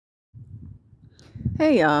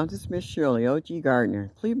Hey y'all, this is Miss Shirley, OG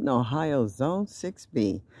Gardener, Cleveland, Ohio, Zone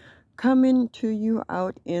 6B, coming to you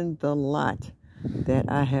out in the lot that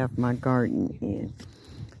I have my garden in.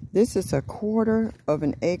 This is a 1/4 of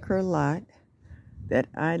an acre lot that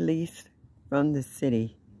I leased from the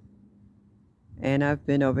city. And I've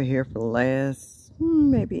been over here for the last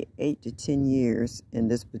maybe 8 to 10 years in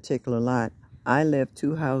this particular lot. I live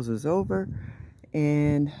 2 houses over,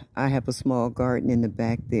 and I have a small garden in the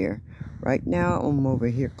back there. Right now, I'm over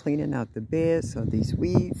here cleaning out the beds of these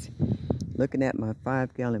weeds, looking at my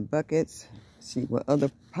 5-gallon buckets, see what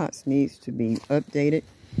other pots needs to be updated.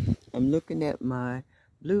 I'm looking at my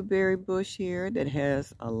blueberry bush here that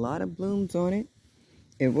has a lot of blooms on it.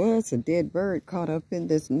 It was a dead bird caught up in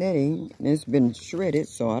this netting, and it's been shredded,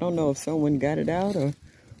 so I don't know if someone got it out or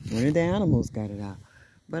one of the animals got it out.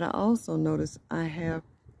 But I also noticed I have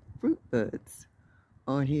fruit buds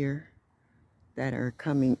on here that are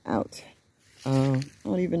coming out. I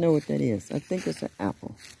don't even know what that is. I think it's an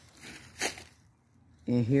apple.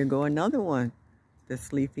 And here go another one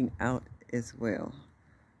that's leafing out as well.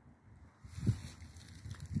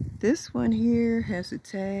 This one here has a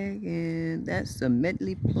tag, and that's a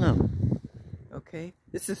medley plum. Okay,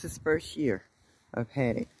 this is his first year I've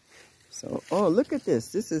had it. So, oh, look at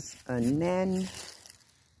this. This is a nanny.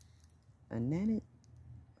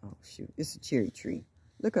 Oh shoot, it's a cherry tree.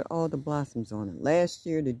 Look at all the blossoms on it. Last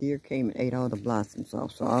year, the deer came and ate all the blossoms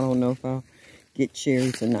off. So I don't know if I'll get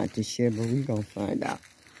cherries or not this year, but we're going to find out.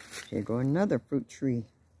 Here go another fruit tree.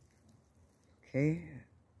 Okay.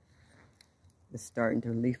 It's starting to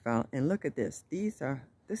leaf out. And look at this. This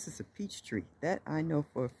is a peach tree. That I know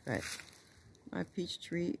for a fact. My peach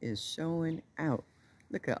tree is showing out.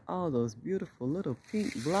 Look at all those beautiful little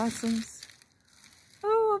pink blossoms.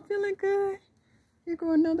 Oh, I'm feeling good. Here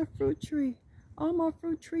go another fruit tree. All my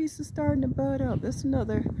fruit trees are starting to bud up. That's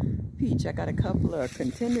another peach. I got a couple of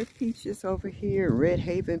contender peaches over here, Red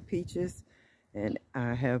Haven peaches, and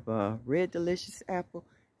I have a Red Delicious apple.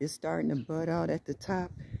 It's starting to bud out at the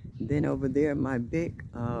top. And then over there, my big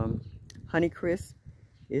Honeycrisp,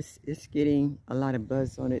 it's getting a lot of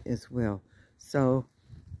buzz on it as well. So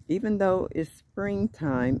even though it's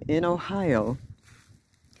springtime in Ohio,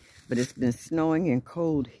 but it's been snowing and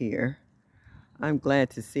cold here, I'm glad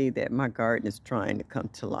to see that my garden is trying to come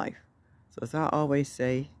to life. So as I always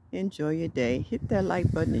say, enjoy your day. Hit that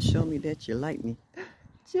like button and show me that you like me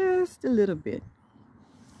just a little bit.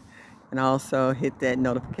 And also hit that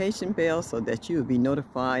notification bell so that you will be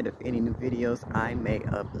notified of any new videos I may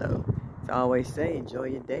upload. As I always say, enjoy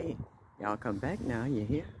your day. Y'all come back now, you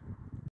hear?